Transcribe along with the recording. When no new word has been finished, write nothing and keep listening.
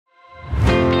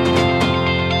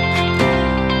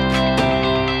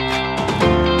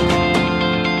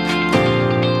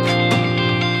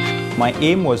My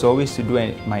aim was always to do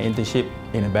my internship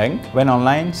in a bank. Went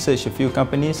online, searched a few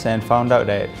companies and found out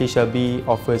that HLB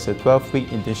offers a 12-week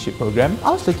internship program.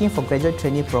 I was looking for graduate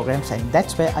trainee programs, and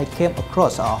that's where I came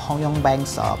across Hong Leong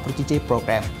Bank's Protege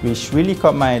program, which really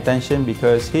caught my attention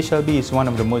because HLB is one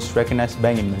of the most recognized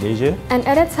banks in Malaysia. And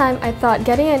at that time, I thought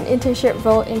getting an internship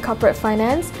role in corporate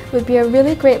finance would be a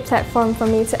really great platform for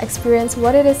me to experience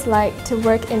what it is like to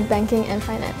work in banking and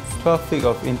finance. 12 weeks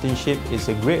of internship is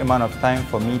a great amount of time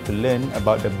for me to learn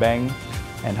about the bank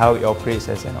and how it operates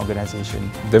as an organization.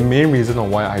 The main reason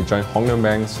on why I joined Hong Leong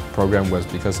Bank's program was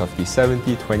because of the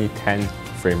 70-20-10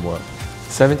 framework.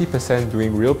 70%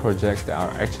 doing real projects that are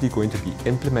actually going to be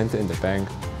implemented in the bank,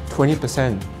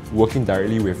 20% working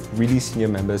directly with really senior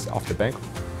members of the bank,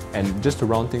 and just to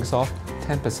round things off,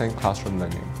 10% classroom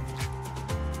learning.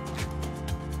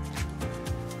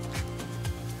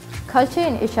 Culture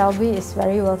in HLB is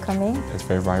very welcoming. It's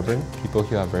very vibrant, people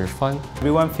here are very fun.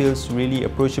 Everyone feels really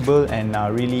approachable and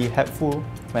are really helpful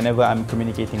whenever I'm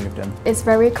communicating with them. It's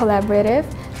very collaborative,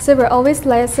 so we're always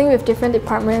liaising with different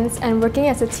departments and working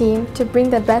as a team to bring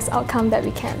the best outcome that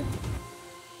we can.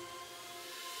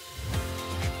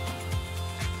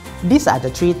 These are the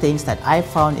 3 things that I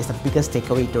found is the biggest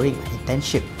takeaway during my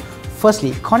internship.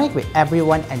 Firstly, connect with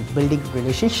everyone and building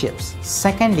relationships.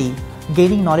 Secondly,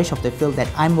 gaining knowledge of the field that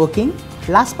I'm working.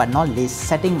 Last but not least,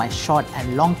 setting my short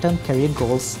and long-term career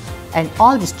goals. And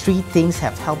all these 3 things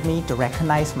have helped me to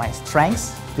recognize my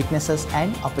strengths, weaknesses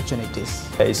and opportunities.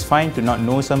 It's fine to not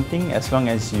know something as long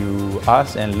as you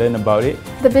ask and learn about it.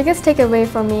 The biggest takeaway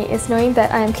for me is knowing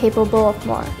that I am capable of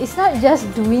more. It's not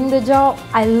just doing the job,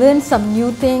 I learned some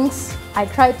new things, I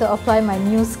tried to apply my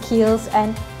new skills,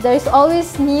 and there is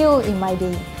always new in my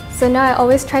day. So now I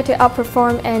always try to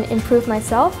outperform and improve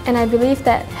myself, and I believe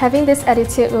that having this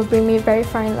attitude will bring me very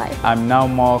far in life. I'm now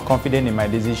more confident in my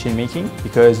decision making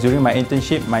because during my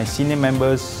internship, my senior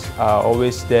members are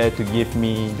always there to give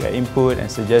me their input and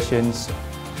suggestions.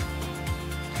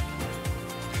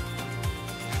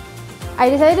 I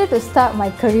decided to start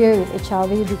my career with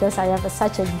HLB because I have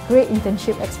such a great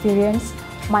internship experience.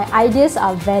 My ideas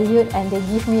are valued and they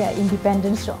give me an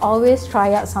independence to always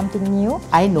try out something new.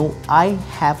 I know I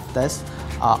have this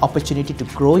opportunity to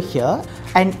grow here,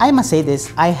 and I must say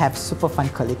this, I have super fun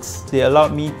colleagues. They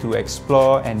allowed me to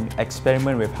explore and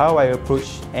experiment with how I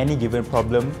approach any given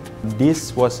problem.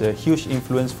 This was a huge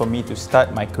influence for me to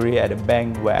start my career at a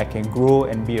bank where I can grow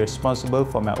and be responsible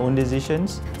for my own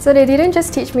decisions. So they didn't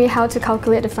just teach me how to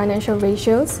calculate the financial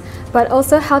ratios, but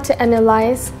also how to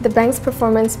analyze the bank's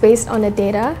performance based on the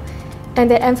data,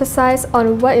 and they emphasize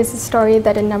on what is the story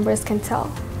that the numbers can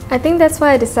tell. I think that's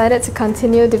why I decided to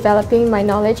continue developing my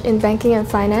knowledge in banking and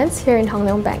finance here in Hong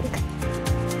Leong Bank.